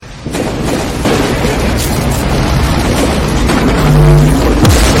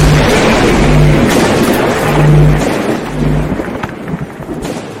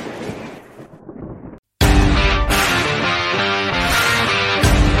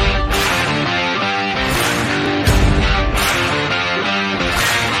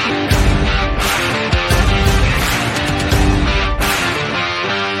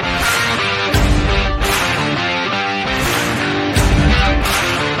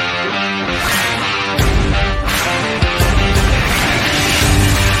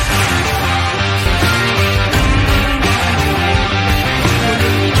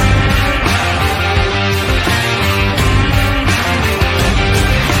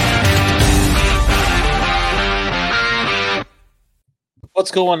What's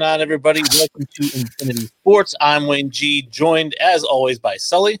going on, everybody? Welcome to Infinity Sports. I'm Wayne G, joined as always by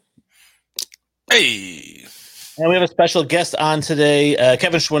Sully. Hey. And we have a special guest on today,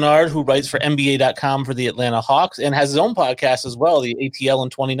 Kevin Chouinard, who writes for NBA.com for the Atlanta Hawks and has his own podcast as well, the ATL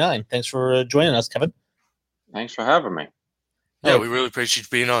in 29. Thanks for joining us, Kevin. Thanks for having me. Yeah, we really appreciate you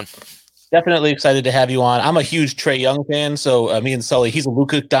being on. Definitely excited to have you on. I'm a huge Trae Young fan, so me and Sully, he's a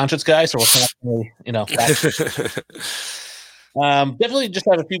Luka Doncic guy, so we're constantly, definitely just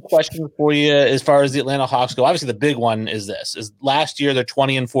have a few questions for you as far as the Atlanta Hawks go. Obviously, the big one is last year they're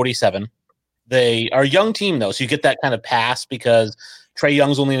 20-47. They are a young team, though, so you get that kind of pass because Trae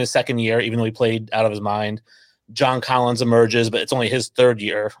Young's only in his second year, even though he played out of his mind. John Collins emerges, but it's only his third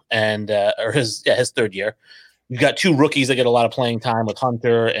year, his third year. You've got two rookies that get a lot of playing time with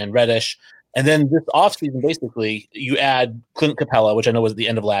Hunter and Reddish. And then this offseason, basically, you add Clint Capella, which I know was at the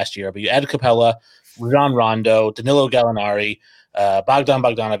end of last year, but you add Capella, Rajon Rondo, Danilo Gallinari, Bogdan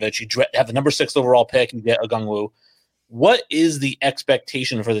Bogdanovic. You have the number 6 overall pick, and you get Okongwu. What is the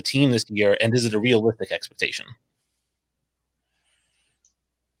expectation for the team this year, and is it a realistic expectation?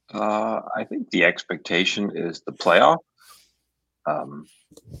 I think the expectation is the playoff. I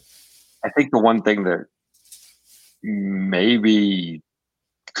think the one thing that maybe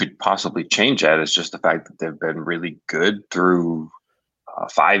could possibly change that is just the fact that they've been really good through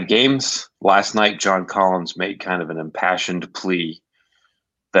 5 games. Last night, John Collins made kind of an impassioned plea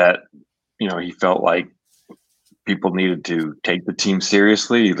that, he felt like people needed to take the team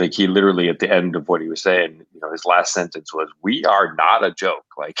seriously. Like, he literally, at the end of what he was saying, his last sentence was, "We are not a joke.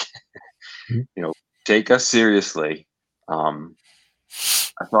 Like, take us seriously." But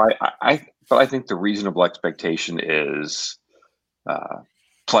I think the reasonable expectation is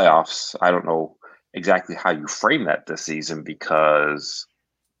playoffs. I don't know exactly how you frame that this season because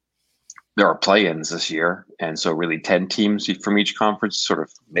there are play-ins this year, and so really 10 teams from each conference sort of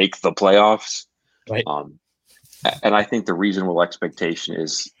make the playoffs. Right. And I think the reasonable expectation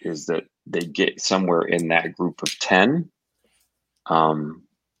is that they get somewhere in that group of 10. I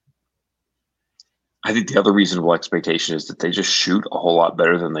think the other reasonable expectation is that they just shoot a whole lot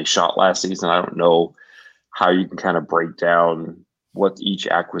better than they shot last season. I don't know how you can kind of break down what each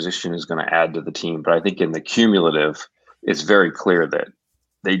acquisition is going to add to the team, but I think in the cumulative, it's very clear that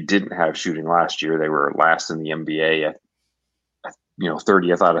they didn't have shooting last year. They were last in the NBA,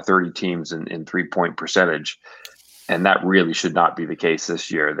 30th out of 30 teams in 3-point percentage. And that really should not be the case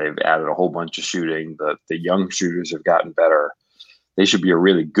this year. They've added a whole bunch of shooting. The young shooters have gotten better. They should be a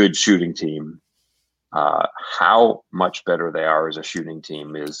really good shooting team. How much better they are as a shooting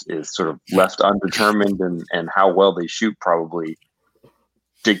team is sort of left undetermined, and how well they shoot probably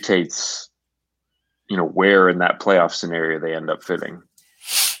dictates, where in that playoff scenario they end up fitting.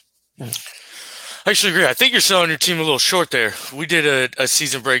 I actually agree. I think you're selling your team a little short there. We did a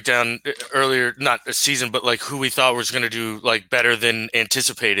season breakdown earlier, not a season, but like who we thought was going to do like better than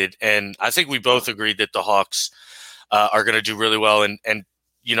anticipated. And I think we both agreed that the Hawks are going to do really well. And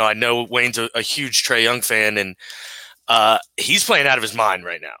I know Wayne's a huge Trae Young fan, and he's playing out of his mind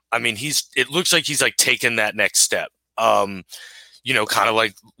right now. I mean, it looks like he's like taking that next step. Kind of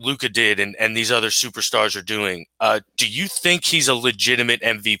like Luka did and these other superstars are doing. Do you think he's a legitimate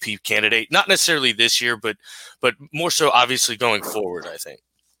MVP candidate? Not necessarily this year, but more so obviously going forward, I think.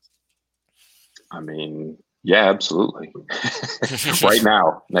 I mean, yeah, absolutely. Right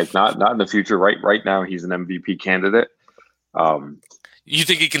now, like not in the future. Right now, he's an MVP candidate. You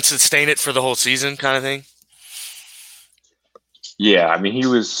think he can sustain it for the whole season kind of thing? Yeah, I mean, he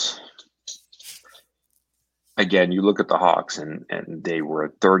was... Again, you look at the Hawks, and they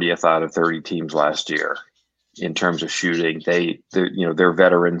were 30th out of 30 teams last year in terms of shooting. Their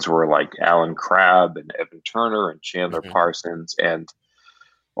veterans were like Alan Crabb and Evan Turner and Chandler Parsons and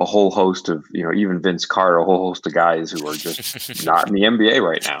a whole host of, even Vince Carter, a whole host of guys who are just not in the NBA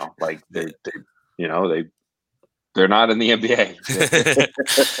right now. Like they're not in the NBA.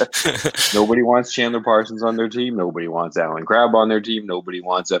 Nobody wants Chandler Parsons on their team. Nobody wants Alan Crabb on their team. Nobody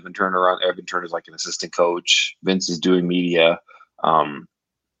wants Evan Turner on. Evan Turner's like an assistant coach. Vince is doing media. And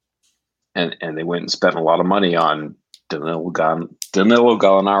they went and spent a lot of money on Danilo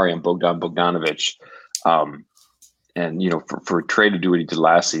Gallinari and Bogdan Bogdanovic. For Trae to do what he did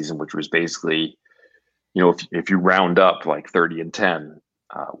last season, which was basically, if you round up like 30-10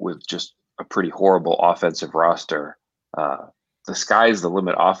 with just a pretty horrible offensive roster. The sky's the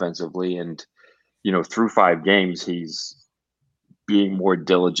limit offensively, and through 5 games he's being more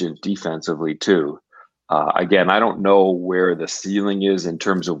diligent defensively too. Again, I don't know where the ceiling is in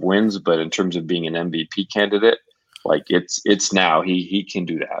terms of wins, but in terms of being an MVP candidate, like it's now he can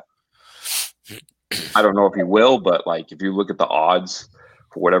do that. I don't know if he will, but like if you look at the odds,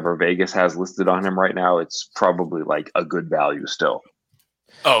 for whatever Vegas has listed on him right now, it's probably like a good value still.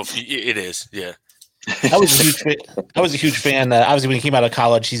 Oh, it is. Yeah. I was a huge fan. Obviously, when he came out of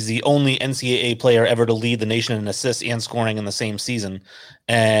college, he's the only NCAA player ever to lead the nation in assists and scoring in the same season.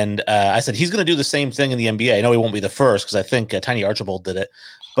 And I said he's going to do the same thing in the NBA. I know he won't be the first because I think Tiny Archibald did it,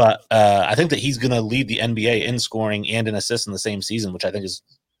 but I think that he's going to lead the NBA in scoring and in assists in the same season, which I think is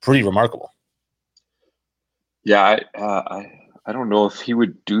pretty remarkable. Yeah, I don't know if he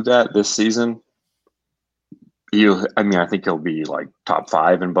would do that this season. I think he'll be like top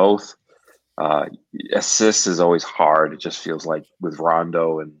 5 in both. Assists is always hard. It just feels like with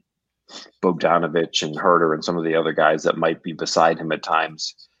Rondo and Bogdanovic and Herter and some of the other guys that might be beside him at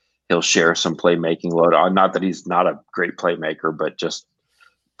times, he'll share some playmaking load. Not that he's not a great playmaker, but just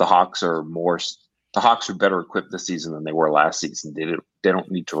the Hawks are better equipped this season than they were last season. They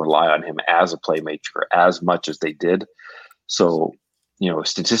don't need to rely on him as a playmaker as much as they did. So,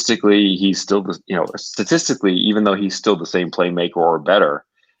 statistically, even though he's still the same playmaker or better,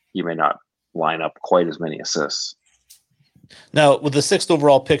 he may not line up quite as many assists. Now, with the 6th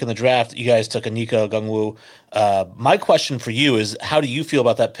overall pick in the draft, you guys took Anika Okongwu. My question for you is, how do you feel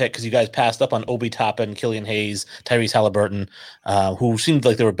about that pick? Because you guys passed up on Obi Toppin, Killian Hayes, Tyrese Halliburton, who seemed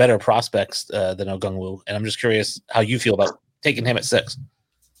like they were better prospects than Okongwu. And I'm just curious how you feel about taking him at 6.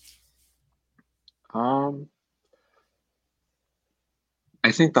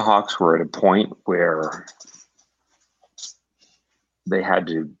 I think the Hawks were at a point where they had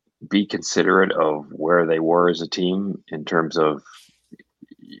to be considerate of where they were as a team in terms of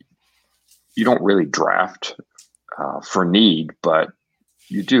you don't really draft for need, but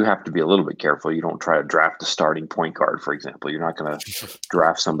you do have to be a little bit careful. You don't try to draft a starting point guard, for example. You're not going to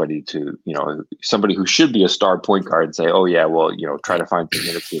draft somebody who should be a star point guard and say, oh yeah, well, try to find some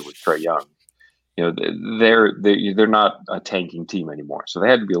minutes here with Trae Young. They're not a tanking team anymore. So they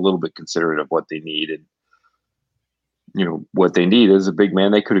had to be a little bit considerate of what they needed. What they need is a big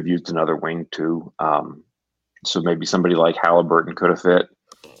man. They could have used another wing too. So maybe somebody like Halliburton could have fit.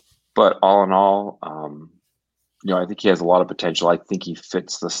 But all in all, I think he has a lot of potential. I think he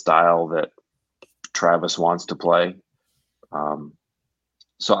fits the style that Travis wants to play. I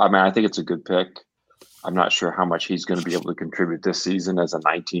think it's a good pick. I'm not sure how much he's going to be able to contribute this season as a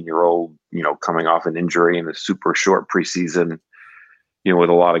 19-year-old, coming off an injury in a super short preseason, with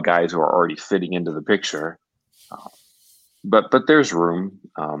a lot of guys who are already fitting into the picture. But there's room.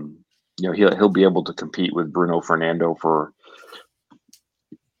 He'll be able to compete with Bruno Fernando for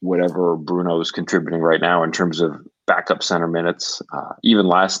whatever Bruno's contributing right now in terms of backup center minutes. Even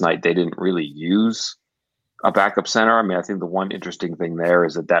last night, they didn't really use a backup center. I think the one interesting thing there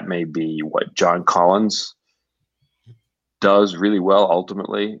is that may be what John Collins does really well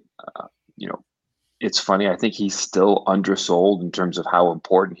ultimately. It's funny. I think he's still undersold in terms of how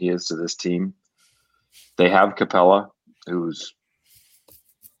important he is to this team. They have Capella, who's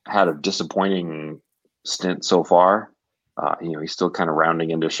had a disappointing stint so far. He's still kind of rounding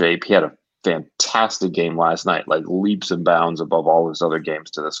into shape. He had a fantastic game last night, like leaps and bounds above all his other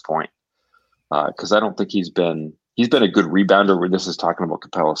games to this point. Because I don't think he's been a good rebounder. This is talking about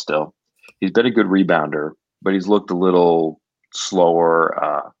Capella still. He's been a good rebounder, but he's looked a little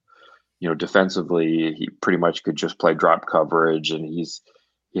slower. Defensively, he pretty much could just play drop coverage, and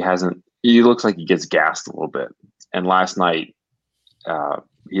he looks like he gets gassed a little bit. And last night,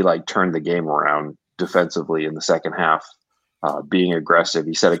 he turned the game around defensively in the second half, being aggressive.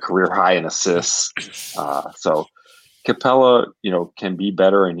 He set a career high in assists. So Capella, can be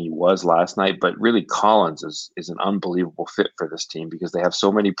better, and he was last night. But really, Collins is an unbelievable fit for this team because they have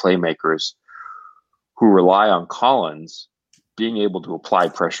so many playmakers who rely on Collins being able to apply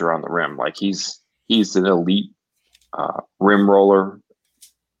pressure on the rim. Like he's an elite rim roller.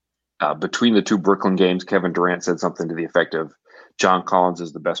 Between the two Brooklyn games, Kevin Durant said something to the effect of, John Collins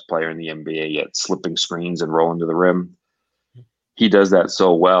is the best player in the NBA at slipping screens and rolling to the rim. He does that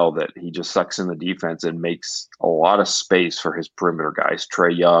so well that he just sucks in the defense and makes a lot of space for his perimeter guys,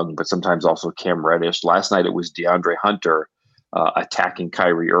 Trae Young, but sometimes also Cam Reddish. Last night it was DeAndre Hunter attacking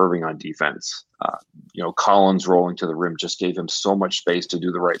Kyrie Irving on defense. Collins rolling to the rim just gave him so much space to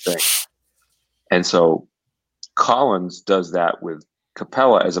do the right thing. And so Collins does that with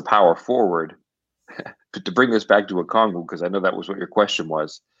Capella as a power forward. To bring this back to Okongwu, because I know that was what your question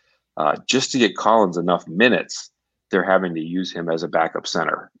was, just to get Collins enough minutes, they're having to use him as a backup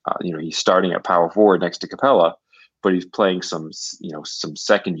center. He's starting at power forward next to Capella, but he's playing some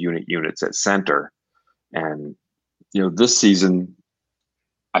second units at center. And, this season,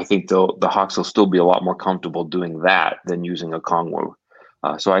 I think the Hawks will still be a lot more comfortable doing that than using Okongwu.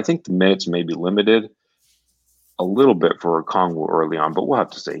 So I think the minutes may be limited. a little bit for Okongwu early on, but we'll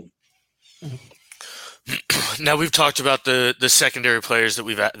have to see. Now we've talked about the secondary players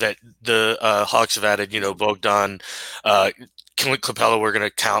that the Hawks have added. Bogdan, Clint Capella we're going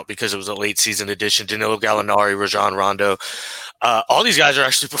to count because it was a late season addition. Danilo Gallinari, Rajon Rondo. All these guys are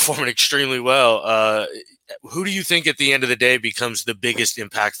actually performing extremely well. Who do you think at the end of the day becomes the biggest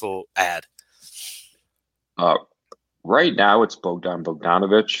impactful add? Right now it's Bogdan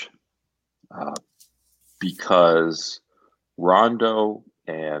Bogdanovic because Rondo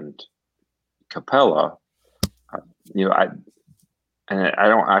and Capella, I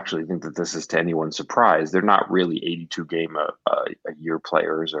don't actually think that this is to anyone's surprise. They're not really 82 game a year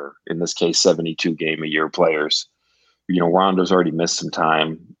players, or in this case, 72 game a year players. Rondo's already missed some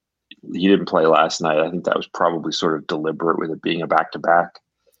time. He didn't play last night. I think that was probably sort of deliberate with it being a back-to-back.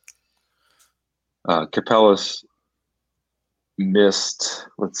 Capella's missed,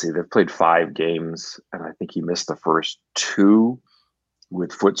 they've played 5 games, and I think he missed the first 2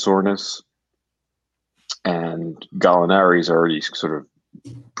 with foot soreness. And Gallinari's already sort of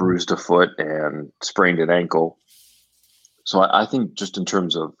bruised a foot and sprained an ankle. So I think just in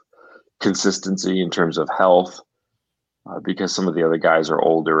terms of consistency, in terms of health, because some of the other guys are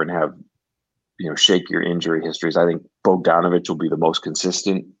older and have, shakier injury histories, I think Bogdanovic will be the most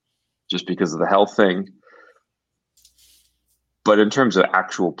consistent just because of the health thing. But in terms of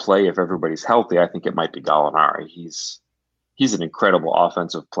actual play, if everybody's healthy, I think it might be Gallinari. He's an incredible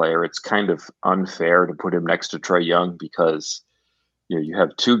offensive player. It's kind of unfair to put him next to Trae Young because, you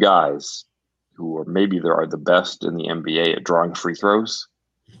have 2 guys who are maybe they are the best in the NBA at drawing free throws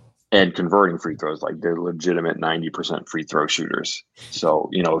and converting free throws. Like, they're legitimate 90% free throw shooters. So,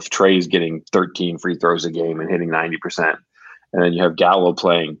 if Trae's getting 13 free throws a game and hitting 90%, and then you have Gallo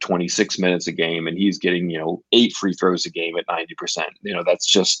playing 26 minutes a game and he's getting, 8 free throws a game at 90%, that's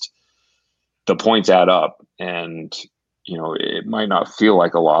just, the points add up. And, it might not feel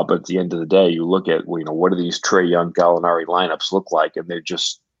like a lot, but at the end of the day, you look at, what do these Trae Young Gallinari lineups look like? And they're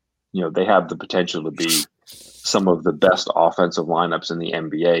just, they have the potential to be some of the best offensive lineups in the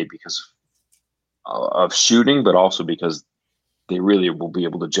NBA because of shooting, but also because they really will be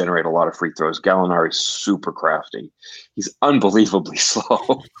able to generate a lot of free throws. Gallinari's super crafty. He's unbelievably slow.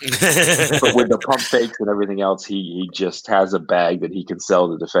 But with the pump fakes and everything else, he just has a bag that he can sell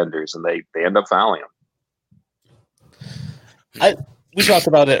to defenders, and they end up fouling him. We talked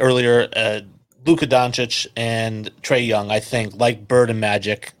about it earlier. Luka Doncic and Trae Young, I think, like Bird and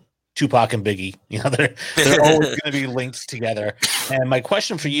Magic, Tupac and Biggie, they're always going to be linked together. And my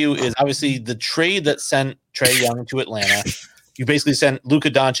question for you is, obviously, the trade that sent Trae Young to Atlanta, you basically sent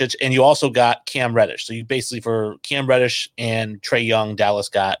Luka Doncic, and you also got Cam Reddish. So you basically, for Cam Reddish and Trae Young, Dallas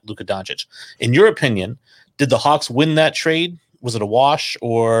got Luka Doncic. In your opinion, did the Hawks win that trade? Was it a wash,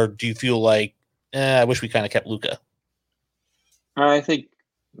 or do you feel like, I wish we kind of kept Luka? I think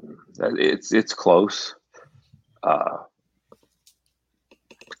that it's close. I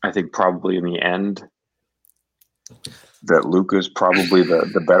think probably in the end that Luka's probably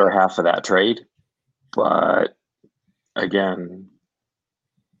the better half of that trade. But again,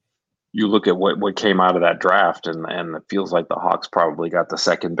 you look at what came out of that draft, and it feels like the Hawks probably got the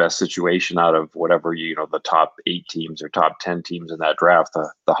second best situation out of whatever, the top 8 teams or top 10 teams in that draft.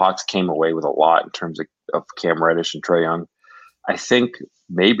 The Hawks came away with a lot in terms of Cam Reddish and Trae Young. I think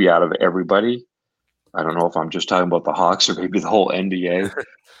maybe out of everybody, I don't know if I'm just talking about the Hawks or maybe the whole NBA,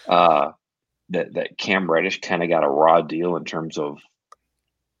 that Cam Reddish kind of got a raw deal in terms of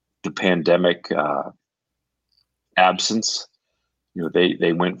the pandemic absence.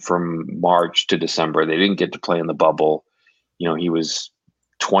 They went from March to December. They didn't get to play in the bubble. He was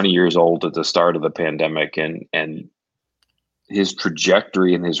 20 years old at the start of the pandemic, and his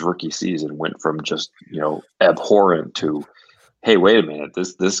trajectory in his rookie season went from just, abhorrent to, hey, wait a minute,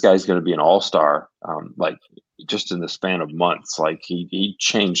 this guy's going to be an all-star, just in the span of months. Like, he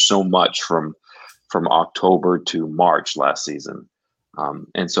changed so much from October to March last season.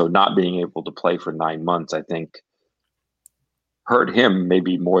 And so not being able to play for 9 months, I think, hurt him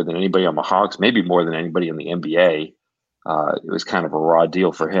maybe more than anybody on the Hawks, maybe more than anybody in the NBA. It was kind of a raw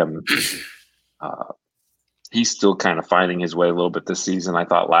deal for him. He's still kind of finding his way a little bit this season. I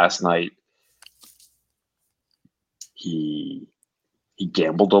thought last night he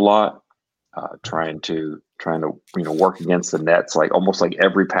gambled a lot, trying to work against the Nets. Like, almost like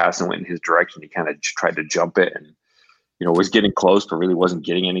every pass that went in his direction, he kind of tried to jump it and was getting close, but really wasn't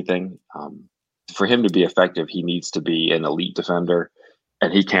getting anything. For him to be effective, he needs to be an elite defender,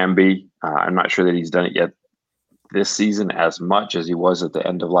 and he can be. I'm not sure that he's done it yet this season as much as he was at the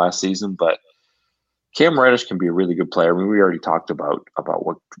end of last season, but Cam Reddish can be a really good player. I mean, we already talked about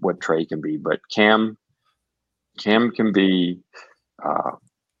what Trae can be, but Cam Cam can be a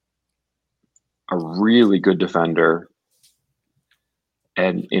really good defender,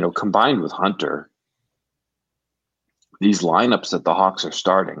 and combined with Hunter, these lineups that the Hawks are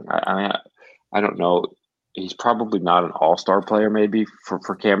starting. I don't know. He's probably not an all-star player, maybe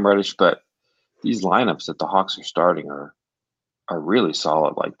for Cam Reddish, but these lineups that the Hawks are starting are really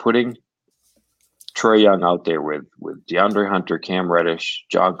solid. Like putting Trae Young out there with DeAndre Hunter, Cam Reddish,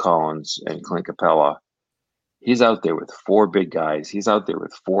 John Collins, and Clint Capella. He's out there with four big guys. He's out there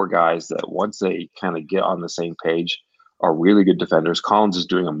with four guys that once they kind of get on the same page are really good defenders. Collins is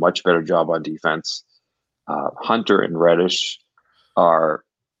doing a much better job on defense. Hunter and Reddish are,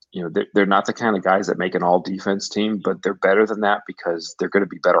 they're not the kind of guys that make an all-defense team, but they're better than that because they're going to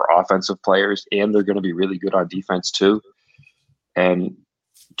be better offensive players and they're going to be really good on defense too. And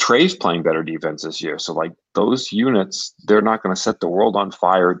Trey's playing better defense this year. So, like, those units, they're not going to set the world on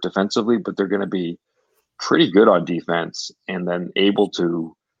fire defensively, but they're going to be pretty good on defense and then able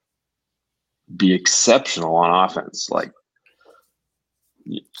to be exceptional on offense. Like,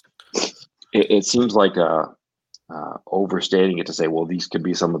 it seems like overstating it to say, well, these could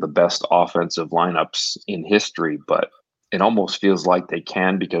be some of the best offensive lineups in history, but it almost feels like they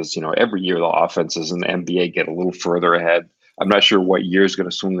can because, every year the offenses in the NBA get a little further ahead. I'm not sure what year is going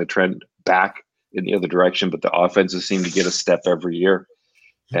to swing the trend back in the other direction, but the offenses seem to get a step every year.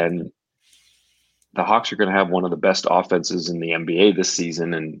 And the Hawks are going to have one of the best offenses in the NBA this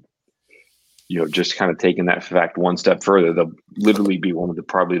season. And, just kind of taking that fact one step further, they'll literally be one of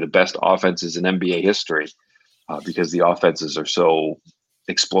probably the best offenses in NBA history because the offenses are so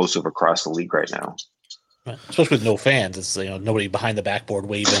explosive across the league right now. Especially with no fans. It's, nobody behind the backboard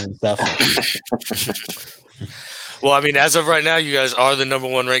waving and stuff. Well, I mean, as of right now, you guys are the number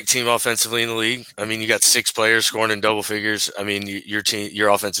one ranked team offensively in the league. I mean, you got 6 players scoring in double figures. I mean, your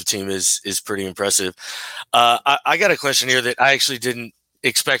offensive team is pretty impressive. I got a question here that I actually didn't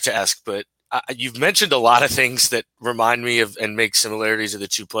expect to ask, but you've mentioned a lot of things that remind me of and make similarities of the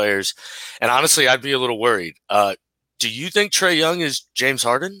two players. And honestly, I'd be a little worried. Do you think Trae Young is James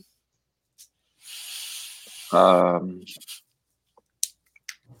Harden?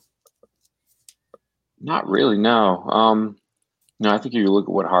 Not really, no. I think if you look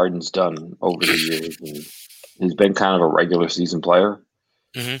at what Harden's done over the years, he's been kind of a regular season player.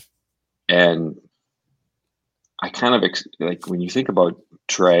 Mm-hmm. And I kind of like when you think about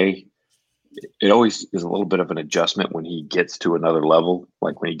Trae, it always is a little bit of an adjustment when he gets to another level.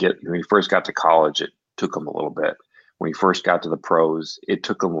 Like when he first got to college, it took him a little bit. When he first got to the pros, it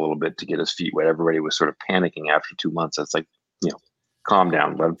took him a little bit to get his feet wet. Everybody was sort of panicking after 2 months. It's like, calm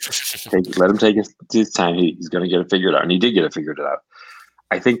down. Let him take his time. He's going to get it figured out. And he did get it figured out.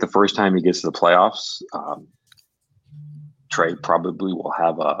 I think the first time he gets to the playoffs, Trae probably will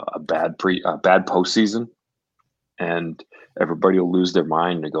have a bad postseason. And everybody will lose their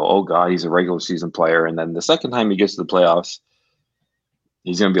mind and go, oh, God, he's a regular season player. And then the second time he gets to the playoffs,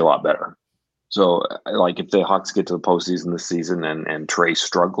 he's going to be a lot better. So, like, if the Hawks get to the postseason this season and Trae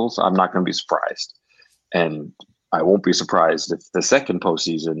struggles, I'm not going to be surprised. And I won't be surprised if the second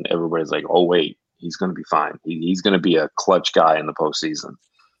postseason, everybody's like, oh, wait, he's going to be fine. He's going to be a clutch guy in the postseason.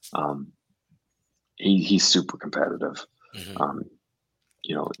 He's super competitive. Mm-hmm.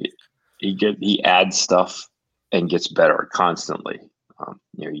 He adds stuff and gets better constantly.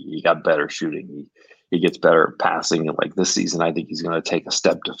 He got better shooting. He gets better at passing. And like this season, I think he's going to take a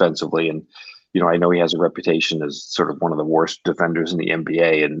step defensively. And, I know he has a reputation as sort of one of the worst defenders in the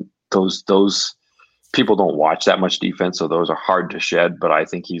NBA. And those people don't watch that much defense, so those are hard to shed. But I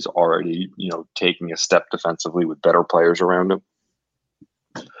think he's already, taking a step defensively with better players around him.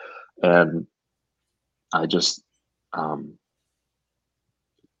 And I just,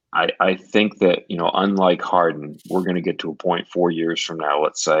 I think that, unlike Harden, we're going to get to a point 4 years from now,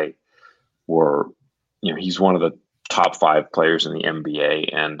 let's say, where, he's one of the top 5 players in the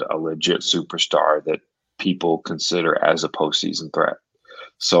NBA and a legit superstar that people consider as a postseason threat.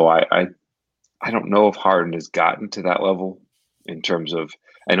 So I don't know if Harden has gotten to that level in terms of,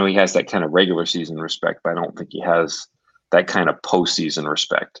 I know he has that kind of regular season respect, but I don't think he has that kind of postseason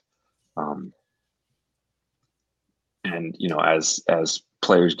respect. And, as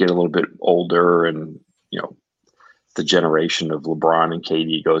players get a little bit older and, the generation of LeBron and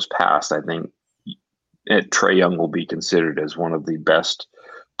KD goes past, I think Trae Young will be considered as one of the best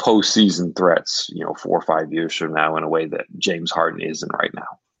postseason threats, 4 or 5 years from now in a way that James Harden isn't right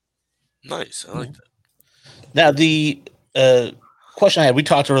now. Nice. I like that. Now, the question I had, we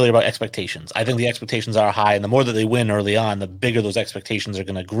talked earlier about expectations. I think the expectations are high, and the more that they win early on, the bigger those expectations are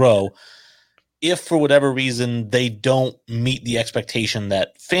going to grow. If for whatever reason they don't meet the expectation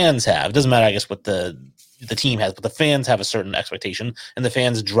that fans have, it doesn't matter, I guess, what the the team has, but the fans have a certain expectation, and the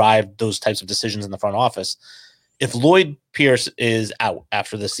fans drive those types of decisions in the front office. If Lloyd Pierce is out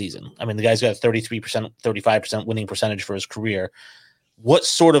after this season, I mean, the guy's got a 33%, 35% winning percentage for his career. What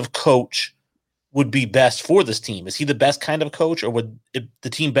sort of coach would be best for this team? Is he the best kind of coach, or would the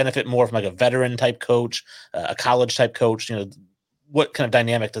team benefit more from like a veteran type coach, a college type coach? You know, what kind of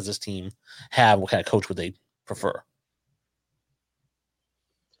dynamic does this team have? What kind of coach would they prefer?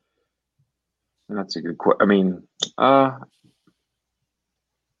 That's a good question. I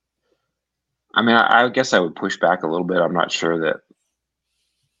guess I would push back a little bit. I'm not sure that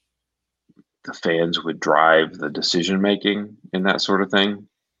the fans would drive the decision making in that sort of thing.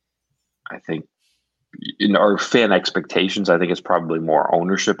 I think in our fan expectations, I think it's probably more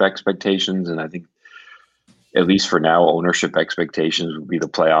ownership expectations, and I think at least for now, ownership expectations would be the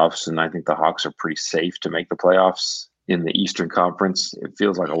playoffs, and I think the Hawks are pretty safe to make the playoffs in the Eastern Conference. It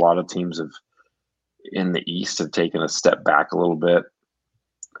feels like a lot of teams in the East have taken a step back a little bit.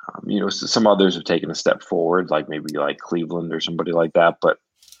 Some others have taken a step forward, like maybe like Cleveland or somebody like that. But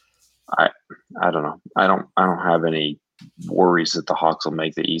I don't know. I don't have any worries that the Hawks will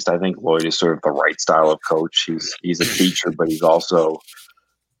make the East. I think Lloyd is sort of the right style of coach. He's a teacher, but he's also,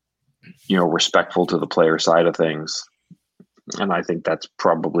 respectful to the player side of things. And I think that's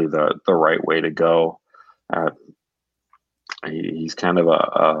probably the right way to go. He's kind of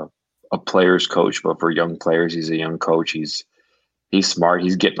a player's coach, but for young players, he's a young coach. He's smart.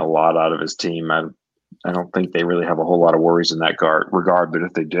 He's getting a lot out of his team. I don't think they really have a whole lot of worries in that regard, but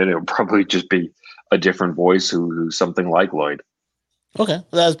if they did, it would probably just be a different voice who's something like Lloyd. Okay,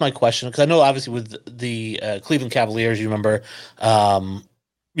 well, that was my question, because I know obviously with the Cleveland Cavaliers, you remember,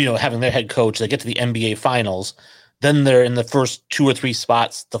 having their head coach, they get to the NBA Finals, then they're in the first 2 or 3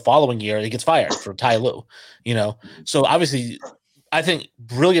 spots the following year, he gets fired for Ty Lue. So obviously, I think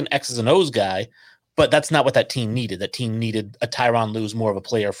brilliant X's and O's guy, but that's not what that team needed. That team needed a Tyronn Lue's more of a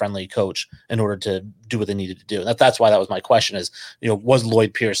player-friendly coach in order to do what they needed to do. And that's why that was my question is, was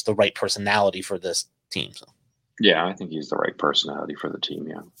Lloyd Pierce the right personality for this team? So. Yeah, I think he's the right personality for the team,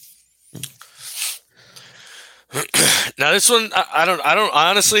 yeah. Now this one, I don't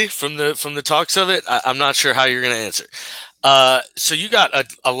honestly, from the talks of it, I'm not sure how you're going to answer. So you got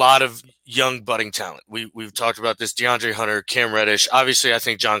a lot of young budding talent. We've talked about this: DeAndre Hunter, Cam Reddish. Obviously, I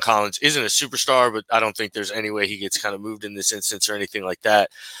think John Collins isn't a superstar, but I don't think there's any way he gets kind of moved in this instance or anything like that.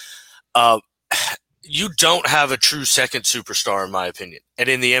 You don't have a true second superstar, in my opinion. And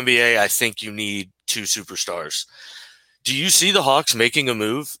in the NBA, I think you need 2 superstars. Do you see the Hawks making a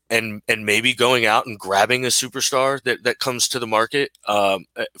move and maybe going out and grabbing a superstar that comes to the market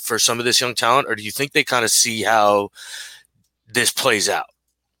for some of this young talent? Or do you think they kind of see how this plays out?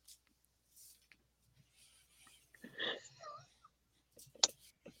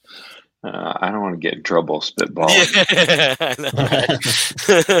 I don't want to get in trouble spitballing. Yeah,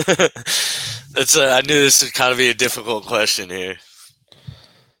 I knew this would kind of be a difficult question here.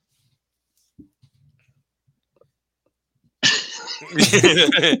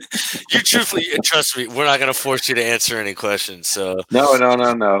 You truthfully, trust me, we're not going to force you to answer any questions. So no.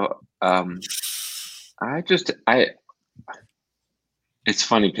 It's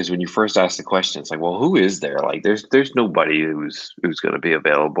funny because when you first asked the question, it's like, well, who is there? Like, there's nobody who's going to be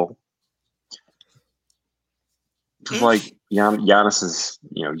available. Like Giannis is,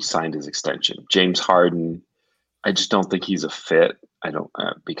 he signed his extension. James Harden, I just don't think he's a fit. I don't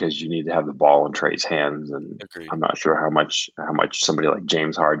because you need to have the ball in Trey's hands, and Agreed. I'm not sure how much somebody like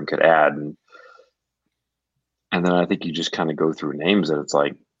James Harden could add. And then I think you just kind of go through names that it's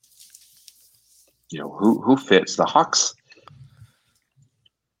like, who fits the Hawks.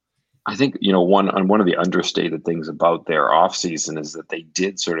 I think one of the understated things about their offseason is that they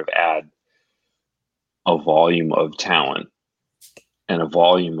did sort of add a volume of talent and a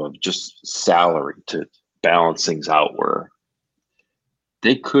volume of just salary to balance things out, where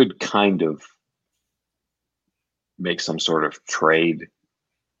they could kind of make some sort of trade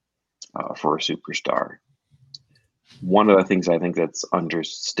for a superstar. One of the things I think that's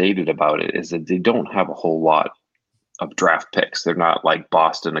understated about it is that they don't have a whole lot of draft picks. They're not like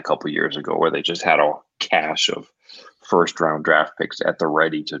Boston a couple years ago, where they just had a cache of first-round draft picks at the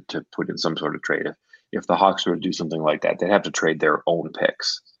ready to put in some sort of trade. If the Hawks were to do something like that, they'd have to trade their own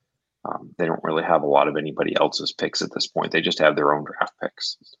picks. They don't really have a lot of anybody else's picks at this point. They just have their own draft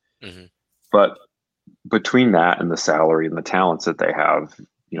picks. Mm-hmm. But between that and the salary and the talents that they have,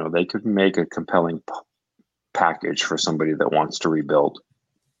 they could make a compelling package for somebody that wants to rebuild.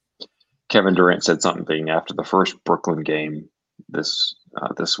 Kevin Durant said something after the first Brooklyn game this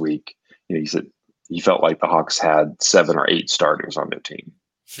week. He said he felt like the Hawks had 7 or 8 starters on their team.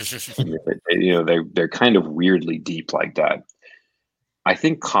 They're kind of weirdly deep like that. I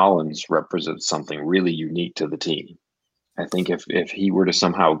think Collins represents something really unique to the team. I think if he were to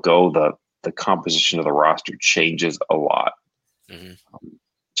somehow go, the composition of the roster changes a lot. Mhm.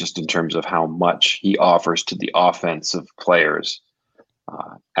 Just in terms of how much he offers to the offensive players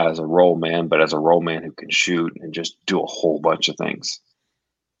as a role man, but as a role man who can shoot and just do a whole bunch of things.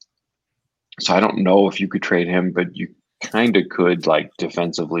 So I don't know if you could trade him, but you kind of could, like,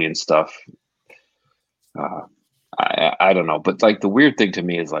 defensively and stuff. I don't know, but like the weird thing to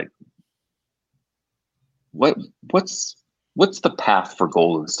me is like, what's the path for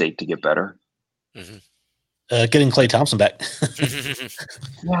Golden State to get better? Getting Klay Thompson back.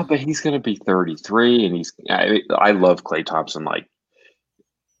 Yeah, but he's going to be 33, and I love Klay Thompson. Like,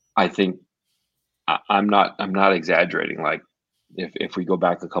 I think I'm not exaggerating. Like, if we go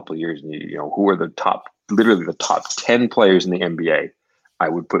back a couple of years, and who are literally the top 10 players in the NBA, I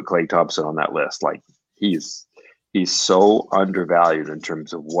would put Klay Thompson on that list. Like, he's so undervalued in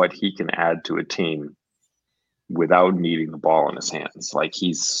terms of what he can add to a team without needing the ball in his hands. Like,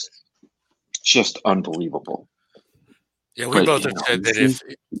 he's just unbelievable. Yeah, we both have said that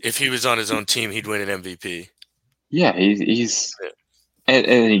if he was on his own team, he'd win an MVP. Yeah, he's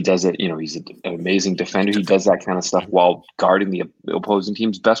and he does it. He's an amazing defender. He does that kind of stuff while guarding the opposing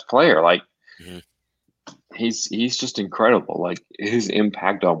team's best player. Like, he's just incredible. Like, his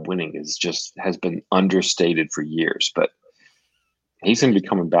impact on winning has been understated for years. But he's going to be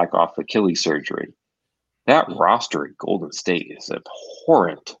coming back off Achilles surgery. That roster at Golden State is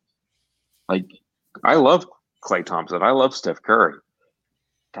abhorrent. Like, I love Klay Thompson. I love Steph Curry.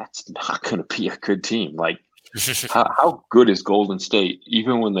 That's not going to be a good team. Like, how good is Golden State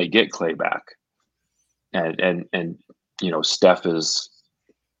even when they get Klay back? And Steph is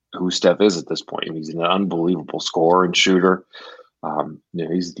who Steph is at this point. He's an unbelievable scorer and shooter.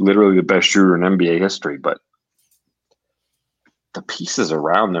 He's literally the best shooter in NBA history. But the pieces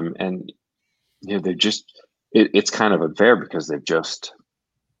around them, and they're just it's kind of unfair because they've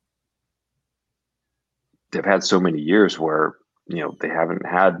had so many years where they haven't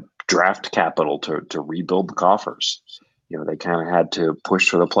had draft capital to rebuild the coffers. They kind of had to push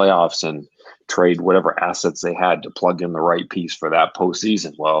for the playoffs and trade whatever assets they had to plug in the right piece for that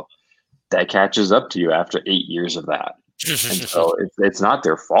postseason. Well, that catches up to you after 8 years of that. And so it's not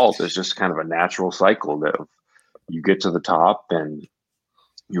their fault. It's just kind of a natural cycle that you get to the top and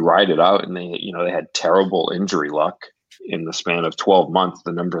you ride it out. And they had terrible injury luck in the span of 12 months.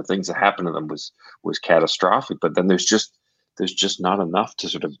 The number of things that happened to them was catastrophic. But then there's just not enough to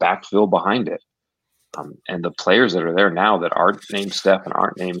sort of backfill behind it. And the players that are there now that aren't named Steph and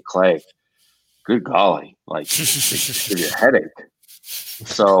aren't named Klay, good golly, like, they give you a headache.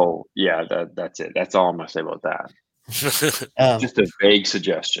 So yeah, that's it. That's all I'm gonna say about that. Just a vague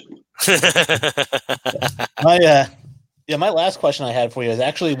suggestion. My last question I had for you is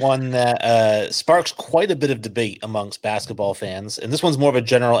actually one that sparks quite a bit of debate amongst basketball fans, and this one's more of a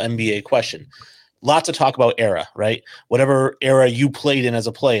general NBA question. Lots of talk about era, right? Whatever era you played in as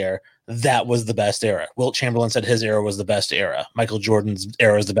a player, that was the best era. Wilt Chamberlain said his era was the best era. Michael Jordan's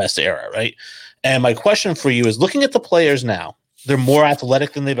era is the best era, right? And my question for you is, looking at the players now, they're more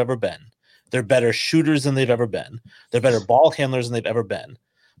athletic than they've ever been. They're better shooters than they've ever been. They're better ball handlers than they've ever been.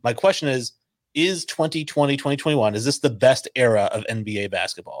 My question is 2020, 2021, is this the best era of NBA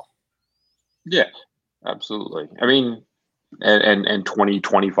basketball? Yeah, absolutely. I mean, and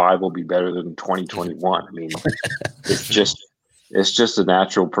 2025 will be better than 2021. I mean, it's just a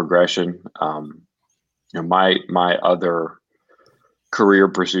natural progression. My other career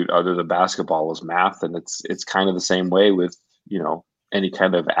pursuit other than basketball is math, and it's kind of the same way with any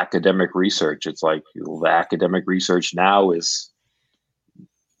kind of academic research. It's like the academic research now is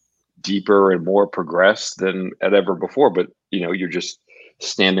deeper and more progressed than ever before, but you're just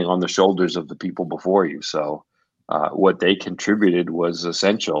standing on the shoulders of the people before you. So what they contributed was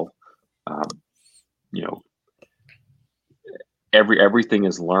essential. Everything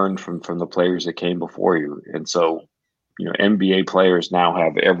is learned from the players that came before you. And so NBA players now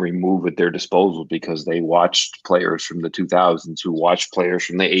have every move at their disposal because they watched players from the 2000s, who watched players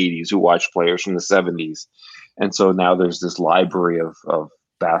from the 80s, who watched players from the 70s. And so now there's this library of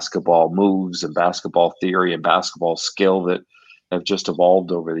basketball moves and basketball theory and basketball skill that have just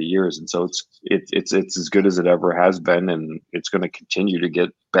evolved over the years. And so it's as good as it ever has been, and it's going to continue to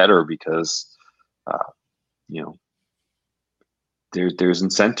get better because there's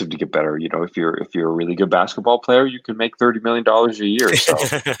incentive to get better. If you're a really good basketball player, you can make $30 million a year. So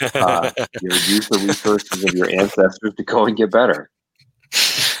use the resources of your ancestors to go and get better.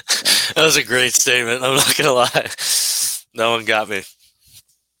 That was a great statement. I'm not gonna lie. That one got me.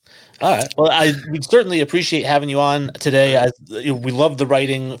 All right. Well, we certainly appreciate having you on today. We love the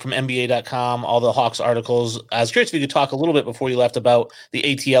writing from NBA.com, all the Hawks articles. I was curious if you could talk a little bit before you left about the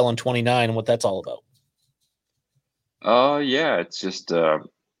ATL in 29 and what that's all about. Yeah, it's just,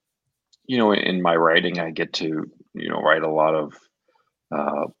 in my writing, I get to, write a lot of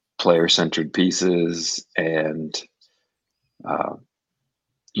player-centered pieces and,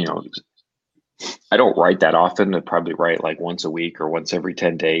 I don't write that often. I probably write like once a week or once every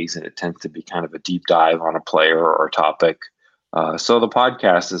 10 days, and it tends to be kind of a deep dive on a player or topic. So the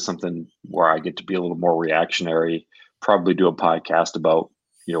podcast is something where I get to be a little more reactionary, probably do a podcast about,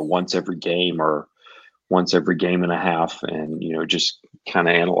 once every game or once every game and a half, and, just kind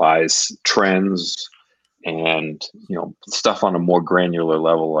of analyze trends and, stuff on a more granular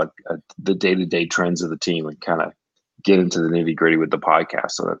level, like the day-to-day trends of the team, and kind of get into the nitty-gritty with the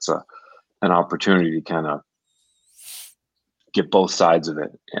podcast. So that's an opportunity to kind of get both sides of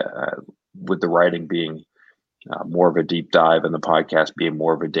it, with the writing being more of a deep dive and the podcast being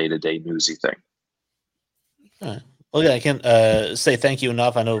more of a day-to-day newsy thing. All right. Well, yeah, I can't say thank you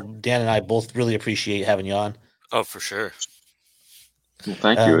enough. I know Dan and I both really appreciate having you on. Oh, for sure. Well,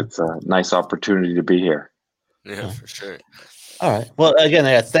 thank you. It's a nice opportunity to be here. Yeah, for sure. All right. Well,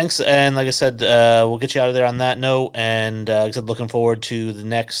 again, thanks. And like I said, we'll get you out of there on that note. And like I said, looking forward to the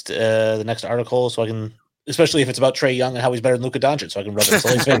next article, so I can, especially if it's about Trae Young and how he's better than Luka Doncic, so I can rub it in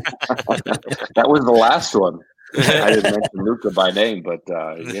Sully's face. That was the last one. I didn't mention Luka by name, but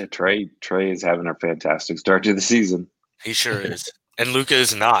yeah, Trae is having a fantastic start to the season. He sure is. And Luka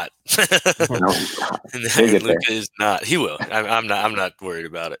is not. No, he's not. Luka is not. He will. I'm not worried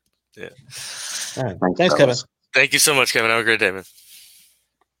about it. Yeah. All right. Thanks, Kevin. Thank you so much, Kevin. Have a great day, man.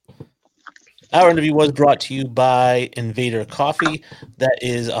 Our interview was brought to you by Invader Coffee. That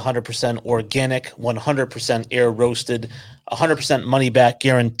is 100% organic, 100% air roasted, 100% money back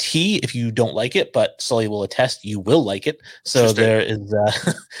guarantee if you don't like it, but Sully will attest you will like it. So there is,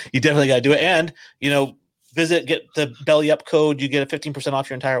 you definitely got to do it. And, get the belly up code. You get a 15% off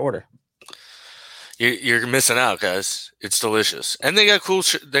your entire order. You're missing out, guys. It's delicious, and they got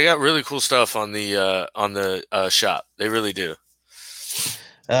they got really cool stuff on the shop. They really do.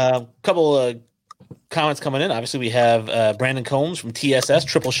 Couple of comments coming in. Obviously, we have Brandon Combs from TSS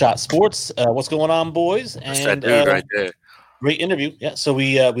Triple Shot Sports. What's going on, boys? That's that dude right there. Great interview. Yeah, so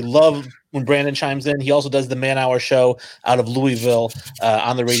we love when Brandon chimes in. He also does the Man Hour show out of Louisville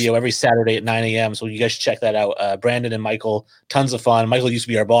on the radio every Saturday at 9 a.m. So you guys should check that out. Brandon and Michael, tons of fun. Michael used to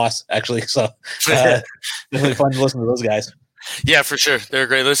be our boss, actually. So definitely fun to listen to those guys. Yeah, for sure. They're a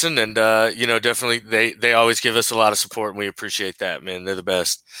great listen. And, definitely they always give us a lot of support, and we appreciate that, man. They're the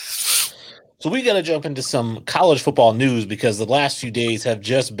best. So we got to jump into some college football news because the last few days have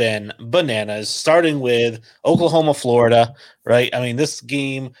just been bananas, starting with Oklahoma, Florida, right? I mean, this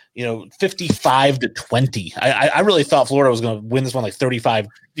game, 55-20. I really thought Florida was going to win this one like 35,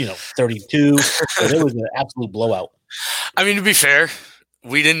 32. But it was an absolute blowout. I mean, to be fair,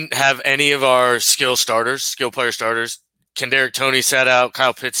 we didn't have any of our skill player starters. Kendarick Toney sat out.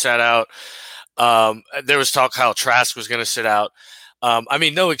 Kyle Pitts sat out. There was talk Kyle Trask was going to sit out.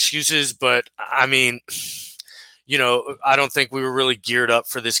 No excuses, but I don't think we were really geared up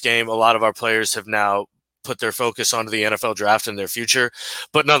for this game. A lot of our players have now put their focus onto the NFL draft and their future,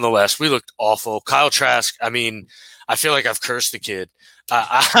 but nonetheless, we looked awful. Kyle Trask, I feel like I've cursed the kid.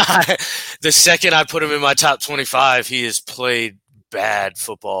 The second I put him in my top 25, he has played bad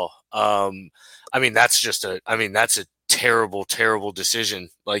football. That's a terrible decision.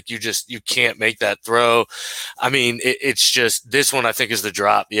 Like you can't make that throw. It's just this one I think is the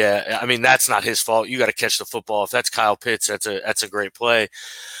drop. Yeah. That's not his fault. You got to catch the football. If that's Kyle Pitts, that's a great play.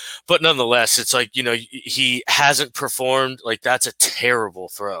 But nonetheless, it's like, he hasn't performed. Like that's a terrible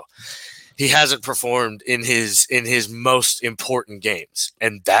throw. He hasn't performed in his most important games,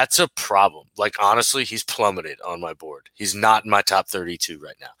 and that's a problem. Like honestly, he's plummeted on my board. He's not in my top 32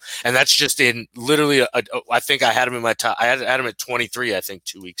 right now, and that's just in literally. I think I had him in my top. I had him at 23. I think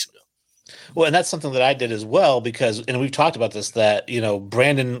 2 weeks ago. Well, and that's something that I did as well because, and we've talked about this, that,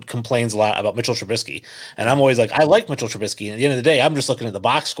 Brandon complains a lot about Mitchell Trubisky. And I'm always like, I like Mitchell Trubisky. And at the end of the day, I'm just looking at the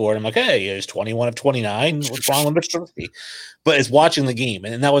box score and I'm like, hey, he's 21 of 29. What's wrong with Mitchell Trubisky? But it's watching the game.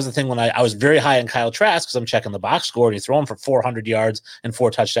 And that was the thing when I was very high on Kyle Trask because I'm checking the box score and he's throwing for 400 yards and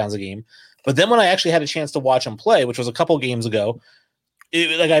 4 touchdowns a game. But then when I actually had a chance to watch him play, which was a couple games ago,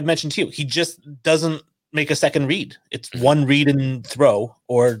 like I mentioned to you, he just doesn't make a second read. It's one read and throw,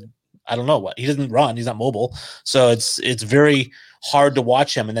 or I don't know what. He doesn't run. He's not mobile. So it's very hard to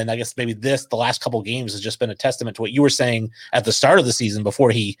watch him. And then I guess maybe the last couple of games has just been a testament to what you were saying at the start of the season before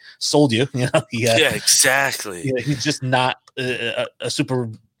he sold you. Yeah, exactly. He's just not a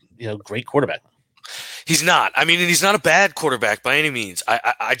super great quarterback. He's not. I mean, and he's not a bad quarterback by any means.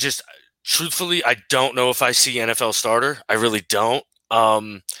 I just, truthfully, I don't know if I see NFL starter. I really don't.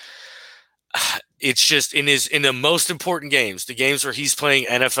 It's just in the most important games, the games where he's playing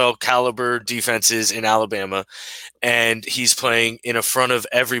NFL caliber defenses in Alabama, and he's playing in front of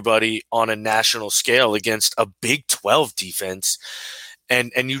everybody on a national scale against a Big 12 defense,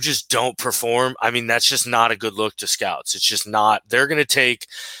 and you just don't perform. I mean, that's just not a good look to scouts. It's just not. They're going to take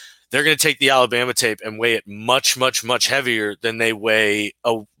the Alabama tape and weigh it much, much, much heavier than they weigh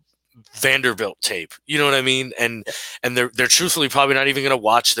a Vanderbilt tape. You know what I mean? And they're truthfully probably not even going to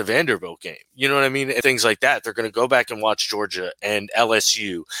watch the Vanderbilt game. You know what I mean? And things like that. They're going to go back and watch Georgia and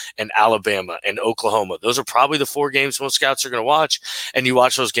LSU and Alabama and Oklahoma. Those are probably the 4 games most scouts are going to watch. And you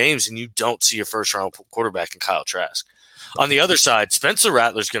watch those games and you don't see a first round quarterback in Kyle Trask. On the other side, Spencer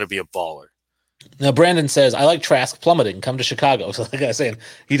Rattler's going to be a baller. Now, Brandon says, I like Trask plummeting. Come to Chicago. So, like I was saying,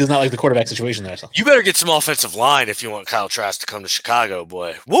 he does not like the quarterback situation there. So. You better get some offensive line if you want Kyle Trask to come to Chicago,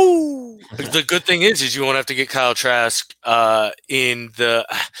 boy. Woo! The good thing is you won't have to get Kyle Trask in the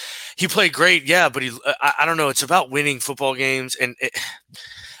 – he played great, yeah, but I don't know. It's about winning football games. And,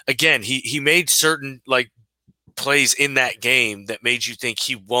 again, he made certain, like, plays in that game that made you think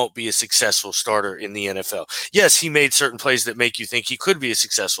he won't be a successful starter in the NFL. Yes, he made certain plays that make you think he could be a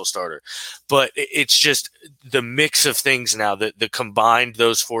successful starter, but it's just the mix of things now that the combined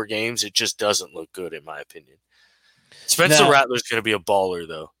those 4 games, it just doesn't look good in my opinion. Spencer Rattler's going to be a baller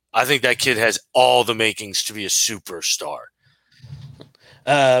though. I think that kid has all the makings to be a superstar.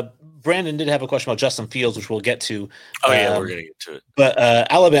 Brandon did have a question about Justin Fields, which we'll get to. Oh, yeah, we're going to get to it. But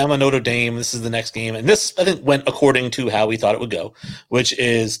Alabama, Notre Dame, this is the next game. And this, I think, went according to how we thought it would go, which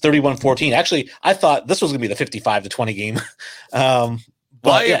is 31-14. Actually, I thought this was going to be the 55-20 game.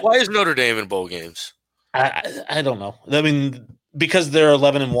 Why is Notre Dame in bowl games? I don't know. I mean, because they're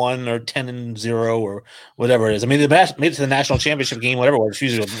 11-1 or 10-0 or whatever it is. I mean, they made it to the national championship game, whatever it was,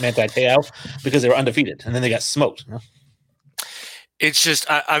 usually with Manti Te'o, because they were undefeated. And then they got smoked. You know? It's just,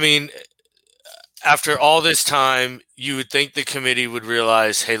 I mean, after all this time, you would think the committee would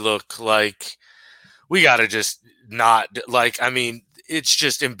realize, hey, look, like, we got to just not, like, I mean, it's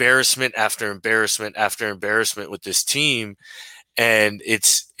just embarrassment after embarrassment after embarrassment with this team. And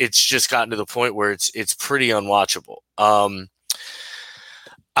it's just gotten to the point where it's pretty unwatchable. I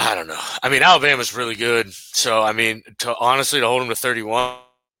don't know. I mean, Alabama's really good. So, I mean, honestly, to hold them to 31.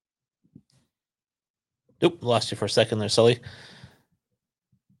 Nope, lost you for a second there, Sully.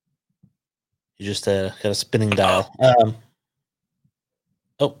 You just got a spinning dial. I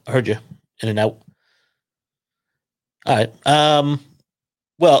heard you. In and out. All right.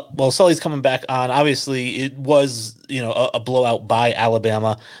 Well, Sully's coming back on. Obviously, it was, a blowout by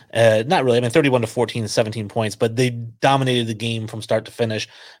Alabama. Not really. I mean, 31-14, 17 points, but they dominated the game from start to finish.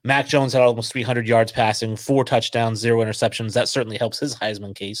 Mac Jones had almost 300 yards passing, 4 touchdowns, 0 interceptions. That certainly helps his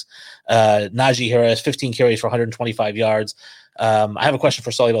Heisman case. Najee Harris, 15 carries for 125 yards. I have a question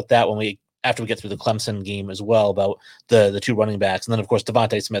for Sully about that after we get through the Clemson game as well, about the 2 running backs. And then, of course,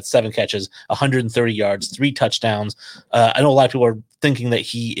 Devontae Smith, 7 catches, 130 yards, 3 touchdowns. I know a lot of people are thinking that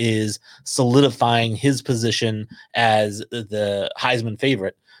he is solidifying his position as the Heisman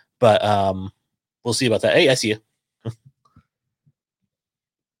favorite, but we'll see about that. Hey, I see you.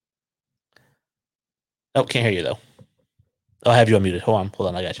 Oh, can't hear you, though. I'll have you unmuted. Hold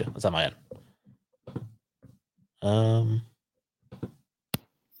on. I got you. It's on my end.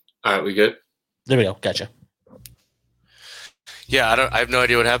 All right, we good? There we go. Gotcha. Yeah, I have no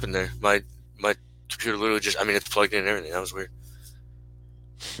idea what happened there. My computer literally it's plugged in and everything. That was weird.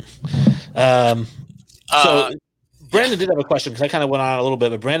 So Brandon did have a question, because I kind of went on a little bit,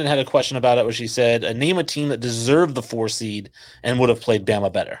 but Brandon had a question about it where she said, name a team that deserved the 4 seed and would have played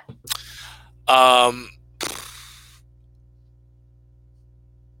Bama better.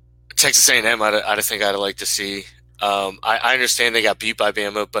 Texas A&M, I think I'd like to see. I understand they got beat by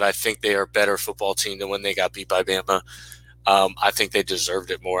Bama, but I think they are a better football team than when they got beat by Bama. I think they deserved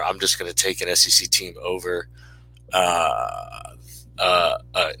it more. I'm just going to take an SEC team over an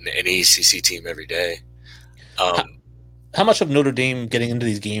ACC team every day. How much of Notre Dame getting into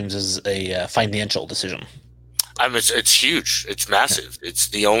these games is a financial decision? It's huge. It's massive. It's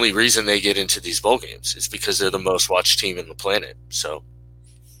the only reason they get into these bowl games. It's because they're the most watched team in the planet. So,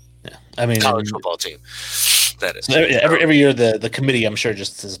 yeah, I mean, college football team. That is. Every year the committee, I'm sure,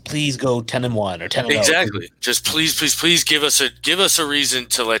 just says, please go 10-1 or 10-0. Exactly. Just please give us a reason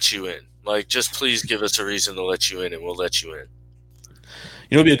to let you in. Like, just please give us a reason to let you in, and we'll let you in.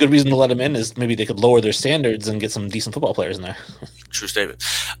 It'd be a good reason to let them in is maybe they could lower their standards and get some decent football players in there. True statement.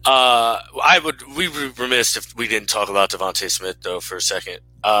 We'd be remiss if we didn't talk about Devontae Smith though for a second.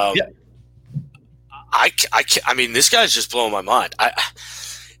 Yeah. I mean, this guy's just blowing my mind.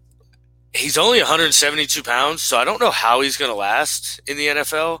 He's only 172 pounds, so I don't know how he's going to last in the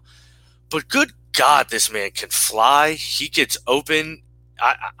NFL. But good God, this man can fly. He gets open.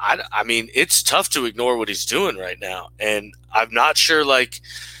 I mean, it's tough to ignore what he's doing right now. And I'm not sure, in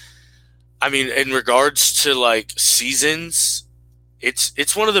regards to, seasons,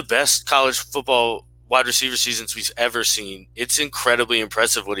 it's one of the best college football wide receiver seasons we've ever seen. It's incredibly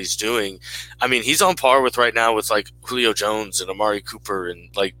impressive what he's doing. I mean, he's on par with right now with Julio Jones and Amari Cooper, and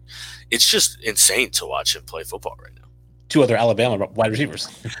it's just insane to watch him play football right now. 2 other Alabama wide receivers.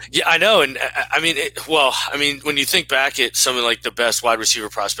 Yeah, I know. And when you think back at some of the best wide receiver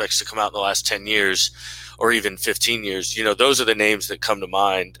prospects to come out in the last 10 years or even 15 years, those are the names that come to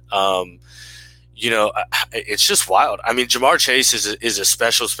mind. It's just wild. I mean, Jamar Chase is a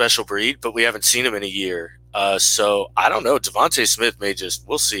special breed, but we haven't seen him in a year. So I don't know. Devontae Smith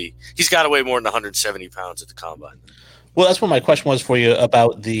we'll see. He's got to weigh more than 170 pounds at the combine. Well, that's what my question was for you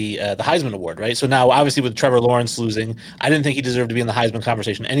about the Heisman Award, right? So now, obviously, with Trevor Lawrence losing, I didn't think he deserved to be in the Heisman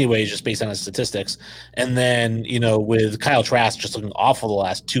conversation anyways, just based on his statistics. And then, with Kyle Trask just looking awful the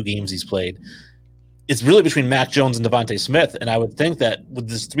last 2 games he's played, it's really between Mac Jones and Devontae Smith. And I would think that with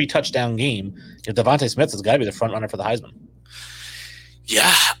this 3-touchdown game, Devontae Smith has got to be the front runner for the Heisman.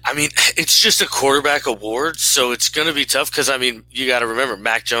 Yeah, I mean, it's just a quarterback award, so it's going to be tough because, you got to remember,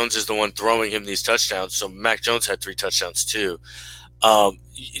 Mac Jones is the one throwing him these touchdowns, so Mac Jones had 3 touchdowns too.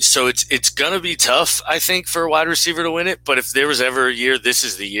 So it's going to be tough, I think, for a wide receiver to win it, but if there was ever a year, this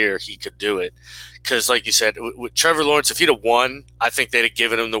is the year he could do it. Because, like you said, with Trevor Lawrence, if he'd have won, I think they'd have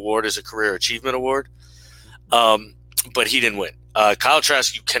given him the award as a career achievement award, but he didn't win. Kyle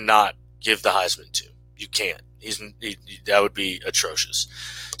Trask, you cannot give the Heisman to. You can't. That would be atrocious.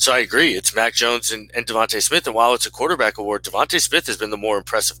 So I agree. It's Mac Jones and Devontae Smith. And while it's a quarterback award, Devontae Smith has been the more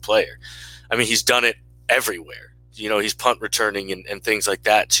impressive player. I mean, he's done it everywhere. He's punt returning and things like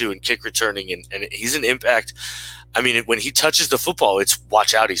that too, and kick returning, and he's an impact. I mean, when he touches the football, it's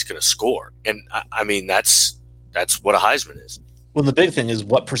watch out, he's going to score. And I mean, that's what a Heisman is. Well, the big thing is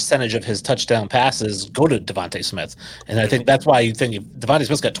what percentage of his touchdown passes go to Devontae Smith. And I think that's why you think if Devontae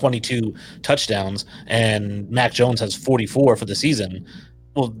Smith's got 22 touchdowns and Mac Jones has 44 for the season,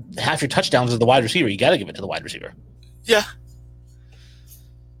 well, half your touchdowns is the wide receiver. You got to give it to the wide receiver. Yeah.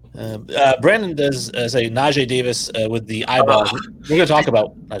 Brandon does say Najee Davis with the eyeballs. We're going to talk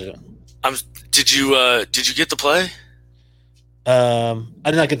about Najee. Did you get the play? I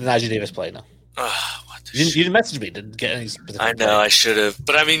did not get the Najee Davis play, no. You didn't message me to get any specific I know, play. I should have.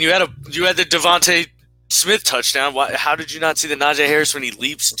 But I mean, you had the Devontae Smith touchdown. How did you not see the Najee Harris when he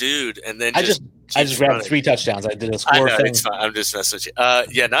leaps, dude? And then I just grabbed 3 touchdowns. I did a score thing. It's fine. I'm just messing with you.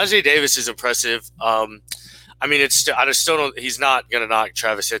 Yeah, Najee Davis is impressive. I mean, I just still don't. He's not going to knock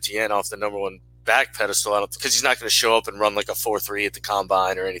Travis Etienne off the number 1 back pedestal. I don't, because he's not going to show up and run like a 4.3 at the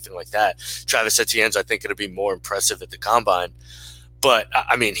combine or anything like that. Travis Etienne's, I think, going to be more impressive at the combine. But,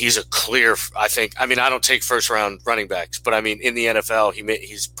 I mean, he's a clear – I don't take first-round running backs. But, I mean, in the NFL,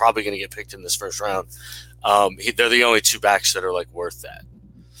 he's probably going to get picked in this first round. They're the only 2 backs that are, worth that.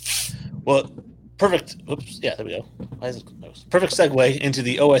 Well, perfect – oops, yeah, there we go. Perfect segue into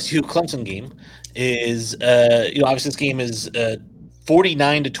the OSU-Clemson game is, obviously this game is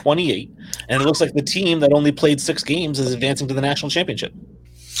 49-28, and it looks like the team that only played 6 games is advancing to the national championship.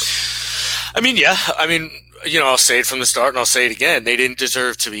 I mean, yeah. I mean – I'll say it from the start and I'll say it again. They didn't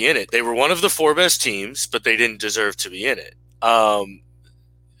deserve to be in it. They were one of the 4 best teams, but they didn't deserve to be in it.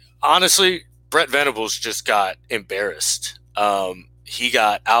 Honestly, Brett Venables just got embarrassed. He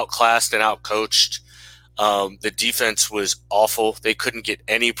got outclassed and outcoached. The defense was awful. They couldn't get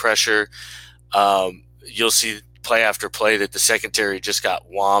any pressure. You'll see play after play that the secondary just got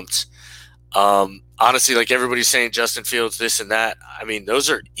whomped. Honestly, everybody's saying Justin Fields, this and that. I mean,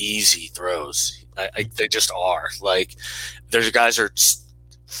 those are easy throws. They just are. There's guys are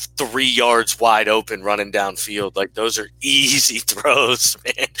 3 yards wide open running downfield. Those are easy throws,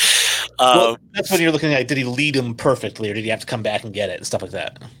 man. Well, that's when you're looking at, did he lead him perfectly or did he have to come back and get it and stuff like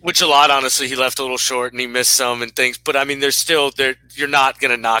that? Which a lot, honestly, he left a little short and he missed some and things. But, I mean, you're not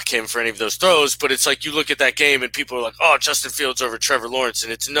going to knock him for any of those throws. But it's you look at that game and people are like, oh, Justin Fields over Trevor Lawrence.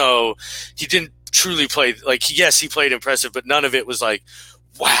 And it's no, he didn't truly play. Yes, he played impressive, but none of it was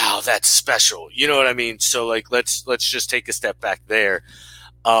wow, that's special. You know what I mean? So let's just take a step back there.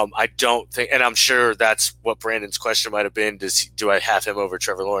 I don't think, and I'm sure that's what Brandon's question might have been. Do I have him over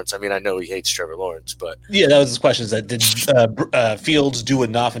Trevor Lawrence? I mean, I know he hates Trevor Lawrence, but yeah, that was his question. Is that did Fields do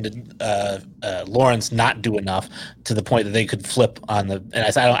enough, and did Lawrence not do enough to the point that they could flip on the?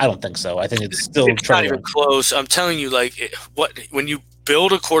 And I don't think so. I think it's still not even close. I'm telling you, like when you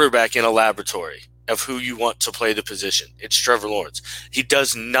build a quarterback in a laboratory of who you want to play the position, it's Trevor Lawrence. He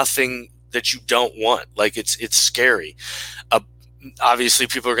does nothing that you don't want. Like it's scary. Obviously,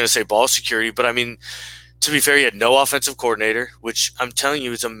 people are going to say ball security, but I mean, to be fair, he had no offensive coordinator, which I'm telling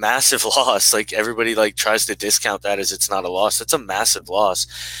you is a massive loss. Like everybody tries to discount that as it's not a loss. That's a massive loss.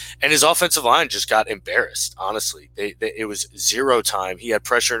 And his offensive line just got embarrassed. Honestly, it was 0 time. He had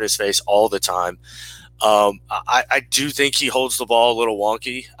pressure in his face all the time. I do think he holds the ball a little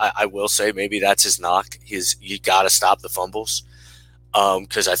wonky. I will say maybe that's his knock. You got to stop the fumbles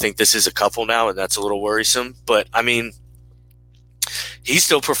because I think this is a couple now, and that's a little worrisome. But I mean, he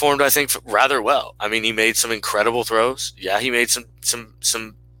still performed, I think, rather well. I mean, he made some incredible throws. Yeah, he made some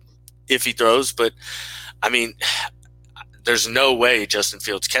iffy throws, but I mean, there's no way Justin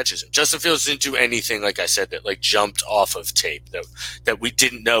Fields catches him. Justin Fields didn't do anything, like I said, that jumped off of tape that we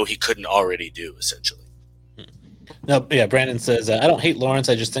didn't know he couldn't already do, essentially. No, yeah. Brandon says, I don't hate Lawrence.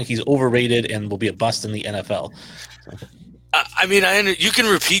 I just think he's overrated and will be a bust in the NFL. I mean, you can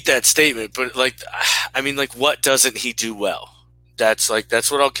repeat that statement, but what doesn't he do well? That's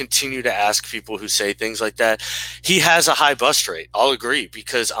what I'll continue to ask people who say things like that. He has a high bust rate. I'll agree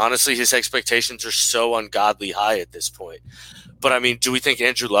because honestly, his expectations are so ungodly high at this point. But I mean, do we think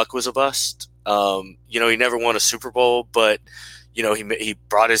Andrew Luck was a bust? He never won a Super Bowl, but he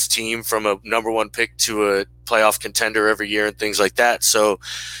brought his team from a number 1 pick to a playoff contender every year and things like that. So,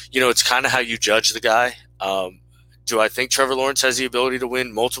 it's kind of how you judge the guy. Do I think Trevor Lawrence has the ability to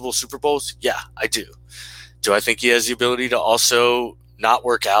win multiple Super Bowls? Yeah, I do. Do I think he has the ability to also not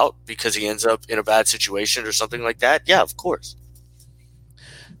work out because he ends up in a bad situation or something like that? Yeah, of course.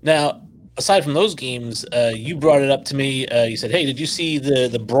 Now, aside from those games, you brought it up to me. You said, hey, did you see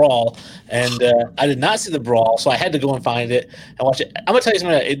the brawl? And I did not see the brawl, so I had to go and find it and watch it. I'm going to tell you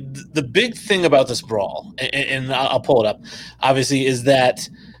something. The big thing about this brawl, and I'll pull it up, obviously, is that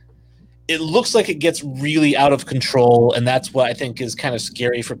it looks like it gets really out of control, and that's what I think is kind of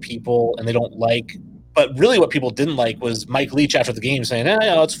scary for people, and they don't like. But really what people didn't like was Mike Leach after the game saying,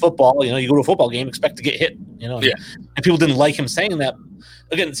 it's football. You go to a football game, expect to get hit. Yeah. And people didn't like him saying that.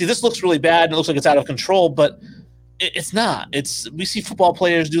 Again, see, this looks really bad, and it looks like it's out of control, but it's not. We see football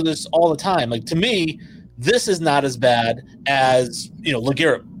players do this all the time. Like, to me, this is not as bad as,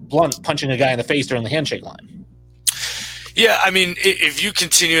 LeGarrette Blount punching a guy in the face during the handshake line. Yeah, I mean, if you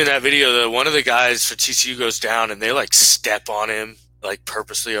continue in that video, one of the guys for TCU goes down, and they, step on him.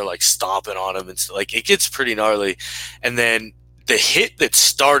 Purposely or stomping on him and it gets pretty gnarly. And then the hit that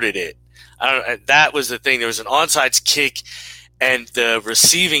started it, that was the thing. There was an onside kick and the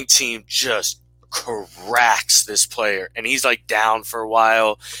receiving team just cracks this player and he's down for a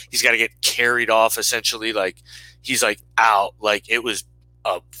while. He's got to get carried off essentially. He's out. It was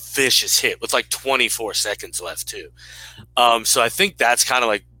a vicious hit with 24 seconds left too. So I think that's kind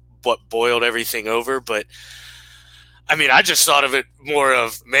of what boiled everything over. But I mean, I just thought of it more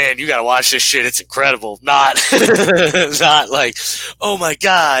of, man, you got to watch this shit. It's incredible. Not oh my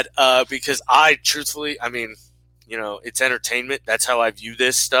God. Because truthfully, I mean, it's entertainment. That's how I view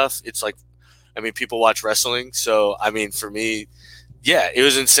this stuff. It's people watch wrestling. So, I mean, for me, yeah, it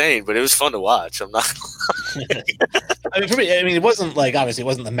was insane, but it was fun to watch. I'm not. I mean, for me, it wasn't obviously it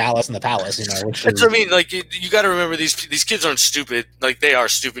wasn't the Malice in the Palace, Which that's what I mean. You got to remember these kids aren't stupid. They are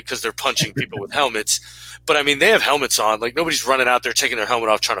stupid because they're punching people with helmets. But I mean, they have helmets on. Nobody's running out there taking their helmet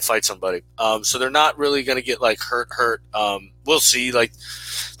off trying to fight somebody. So they're not really going to get hurt. We'll see. Like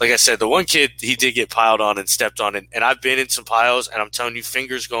I said, the one kid, he did get piled on and stepped on, and I've been in some piles, and I'm telling you,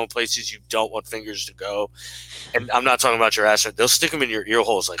 fingers go in places you don't want fingers to go. And I'm not talking about your ass. They'll stick them in your ear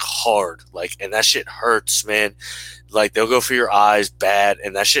holes hard, and that shit hurts, man. They'll go for your eyes bad,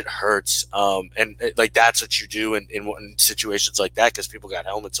 and that shit hurts. And that's what you do in situations like that because people got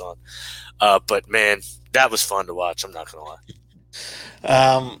helmets on. But man, that was fun to watch. I'm not gonna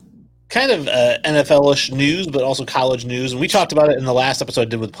lie. Kind of NFL-ish news, but also college news, and we talked about it in the last episode I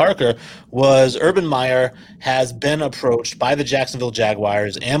did with Parker, was Urban Meyer has been approached by the Jacksonville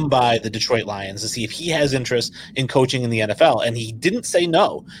Jaguars and by the Detroit Lions to see if he has interest in coaching in the NFL, and he didn't say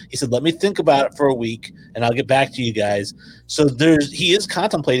no. He said, let me think about it for a week, and I'll get back to you guys. So he is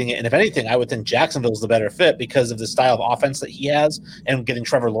contemplating it, and if anything, I would think Jacksonville's the better fit because of the style of offense that he has, and getting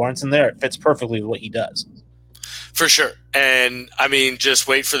Trevor Lawrence in there, it fits perfectly with what he does. For sure. And I mean, just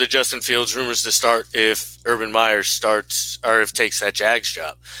wait for the Justin Fields rumors to start if Urban Meyer starts or if takes that Jags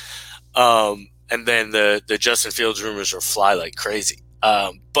job. And then the Justin Fields rumors will fly like crazy.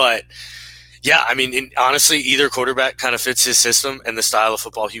 But yeah, I mean, honestly, either quarterback kind of fits his system and the style of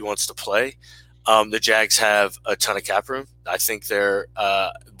football he wants to play. The Jags have a ton of cap room. I think there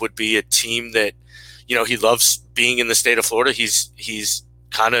would be a team that, he loves being in the state of Florida. He's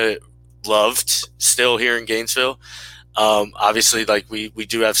kind of loved still here in Gainesville. Obviously, like we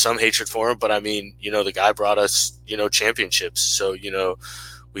do have some hatred for him, but I mean, the guy brought us, championships. So,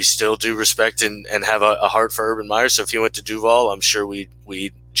 we still do respect and have a heart for Urban Meyer. So if he went to Duval, I'm sure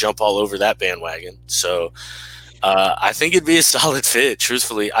we'd jump all over that bandwagon. So I think it'd be a solid fit,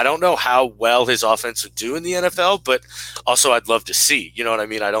 truthfully. I don't know how well his offense would do in the NFL, but also I'd love to see. You know what I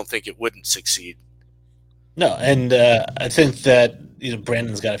mean? I don't think it wouldn't succeed. No, and I think that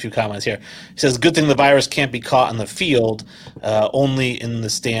Brandon's got a few comments here. He says, good thing the virus can't be caught in the field, only in the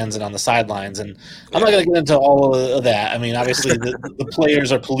stands and on the sidelines. And I'm not going to get into all of that. I mean, obviously, the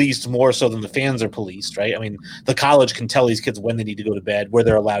players are policed more so than the fans are policed, right? I mean, the college can tell these kids when they need to go to bed, where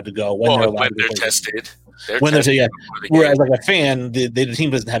they're allowed to go, when they're tested. Whereas, like a fan, the team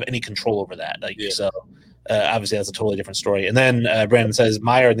doesn't have any control over that. So obviously, that's a totally different story. And then Brandon says,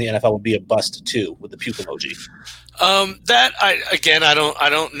 Meyer in the NFL would be a bust, too, with the puke emoji. I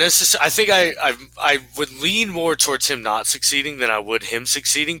don't necessarily. I think I would lean more towards him not succeeding than I would him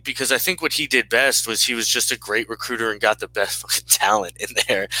succeeding, because I think what he did best was he was just a great recruiter and got the best fucking talent in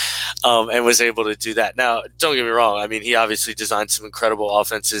there, and was able to do that. Now, don't get me wrong. I mean, he obviously designed some incredible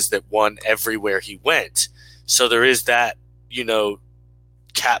offenses that won everywhere he went. So there is that,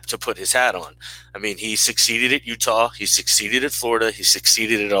 cap to put his hat on. I mean, he succeeded at Utah. He succeeded at Florida. He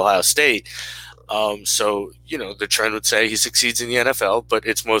succeeded at Ohio State. So, the trend would say he succeeds in the NFL, but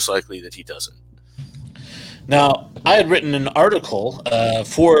it's most likely that he doesn't. Now, I had written an article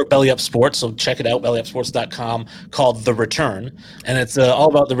for Belly Up Sports, so check it out, bellyupsports.com, called The Return, and it's all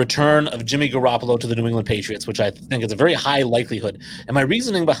about the return of Jimmy Garoppolo to the New England Patriots, which I think is a very high likelihood. And my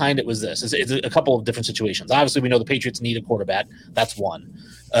reasoning behind it was this. It's a couple of different situations. Obviously, we know the Patriots need a quarterback. That's one.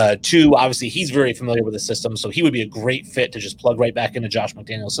 Two, obviously, he's very familiar with the system, so he would be a great fit to just plug right back into Josh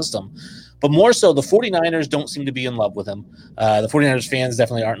McDaniel's system. But more so, the 49ers don't seem to be in love with him. The 49ers fans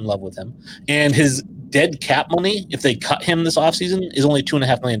definitely aren't in love with him. And his dead cap money, if they cut him this offseason, is only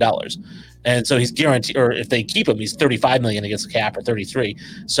 $2.5 million. And so he's guaranteed, or if they keep him, he's $35 million against the cap, or $33.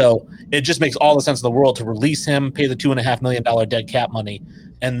 So it just makes all the sense in the world to release him, pay the $2.5 million dead cap money,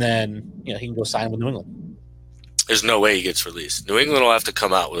 and then he can go sign with New England. There's no way he gets released. New England will have to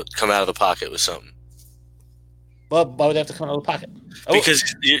come out of the pocket with something. Well, why would they have to come out of the pocket?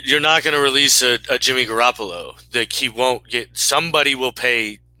 Because you're not going to release a Jimmy Garoppolo. Like, he won't get. Somebody will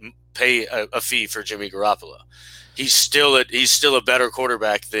pay a fee for Jimmy Garoppolo. He's still a better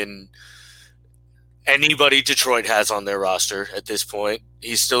quarterback than anybody Detroit has on their roster at this point.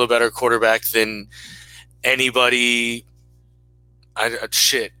 He's still a better quarterback than anybody.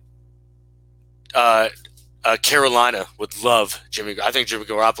 Carolina would love Jimmy. I think Jimmy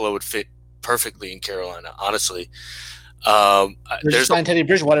Garoppolo would fit perfectly in Carolina, honestly. They just signed Teddy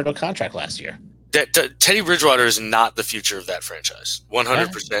Bridgewater to a contract last year. Teddy Bridgewater is not the future of that franchise.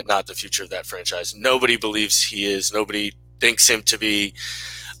 100% not the future of that franchise. Nobody believes he is. Nobody thinks him to be.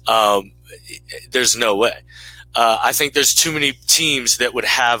 There's no way. I think there's too many teams that would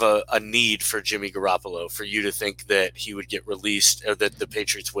have a need for Jimmy Garoppolo for you to think that he would get released, or that the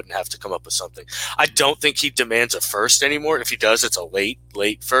Patriots wouldn't have to come up with something. I don't think he demands a first anymore. If he does, it's a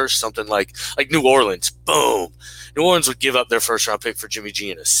late first, something like New Orleans. Boom. New Orleans would give up their first-round pick for Jimmy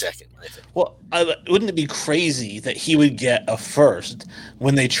G in a second, I think. Well, wouldn't it be crazy that he would get a first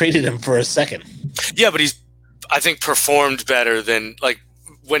when they traded him for a second? Yeah, but he's, I think, performed better than,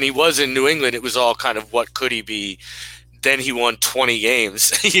 when he was in New England, it was all kind of what could he be. Then he won 20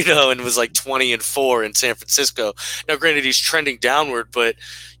 games, and was 20-4 in San Francisco. Now, granted, he's trending downward, but,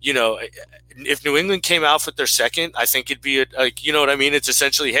 if New England came out with their second, I think it'd be you know what I mean? It's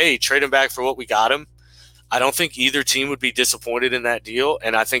essentially, hey, trade him back for what we got him. I don't think either team would be disappointed in that deal,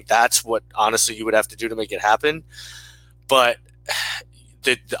 and I think that's what, honestly, you would have to do to make it happen. But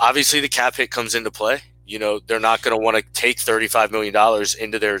obviously the cap hit comes into play. They're not going to want to take $35 million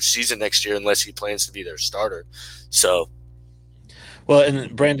into their season next year unless he plans to be their starter. So, well,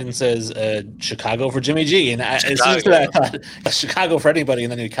 and Brandon says Chicago for Jimmy G, and as soon as I thought Chicago for anybody,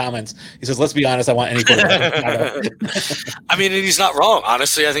 and then he comments, he says, "Let's be honest, I want any quarterback." I mean, and he's not wrong.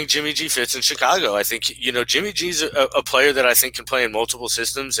 Honestly, I think Jimmy G fits in Chicago. I think Jimmy G's a player that I think can play in multiple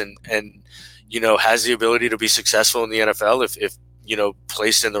systems and has the ability to be successful in the NFL if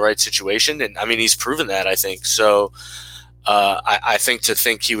placed in the right situation. And I mean, he's proven that, I think. So I think to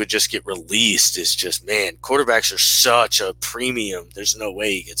think he would just get released is just, man, quarterbacks are such a premium. There's no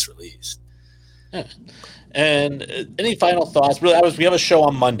way he gets released. Yeah. And any final thoughts? Really, we have a show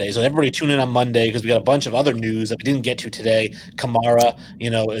on Monday, so everybody tune in on Monday because we got a bunch of other news that we didn't get to today. Kamara,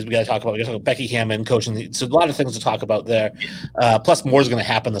 as we got to talk about. We got to talk about Becky Hammond coaching. So a lot of things to talk about there. Plus, more is going to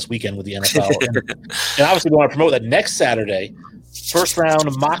happen this weekend with the NFL. and obviously, we want to promote that next Saturday, first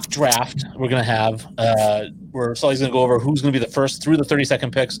round mock draft. We're going to have where Sully's going to go over who's going to be the first through the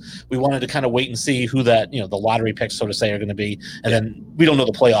 32nd picks. We wanted to kind of wait and see who that the lottery picks, so to say, are going to be, and then we don't know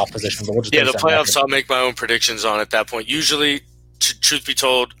the playoff position, but we'll just the playoffs. I'll make my own predictions on at that point. Usually, truth be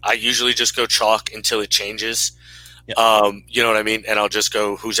told, I usually just go chalk until it changes. Yeah. You know what I mean? And I'll just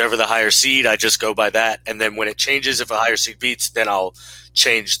go who's ever the higher seed. I just go by that, and then when it changes, if a higher seed beats, then I'll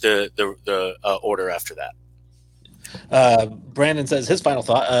change the order after that. Brandon says his final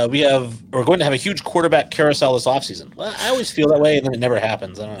thought. We're going to have a huge quarterback carousel this offseason. Well, I always feel that way, and then it never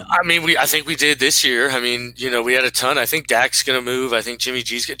happens. I don't know. I mean, I think we did this year. I mean, we had a ton. I think Dak's going to move. I think Jimmy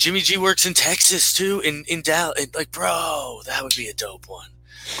G works in Texas too, in Dallas. Like, bro, that would be a dope one.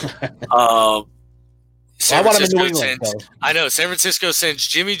 San Francisco sends, I know San Francisco sends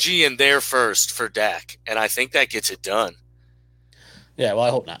Jimmy G in there first for Dak, and I think that gets it done. Yeah, well, I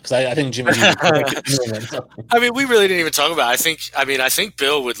hope not, because I think Jimmy G. I mean, we really didn't even talk about it. I think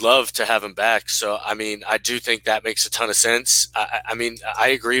Bill would love to have him back. So, I mean, I do think that makes a ton of sense. I mean, I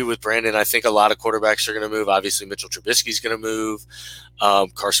agree with Brandon. I think a lot of quarterbacks are going to move. Obviously, Mitchell Trubisky's going to move.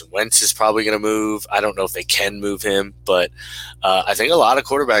 Carson Wentz is probably going to move. I don't know if they can move him, but I think a lot of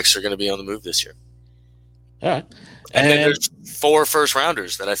quarterbacks are going to be on the move this year. All right. And then there's 4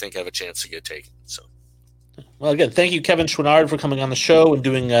 first-rounders that I think have a chance to get taken. So. Well, again, thank you, Kevin Chouinard, for coming on the show and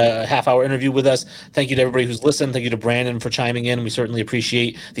doing a half-hour interview with us. Thank you to everybody who's listened. Thank you to Brandon for chiming in. We certainly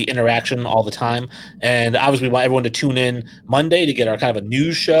appreciate the interaction all the time. And obviously, we want everyone to tune in Monday to get our kind of a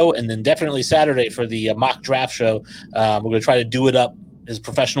news show, and then definitely Saturday for the mock draft show. We're going to try to do it up as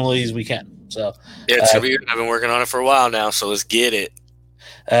professionally as we can. So yeah, it's gonna be good. I've been working on it for a while now, so let's get it.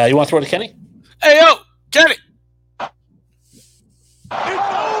 You want to throw it to Kenny? Hey, yo, Kenny!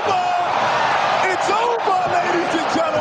 It's over!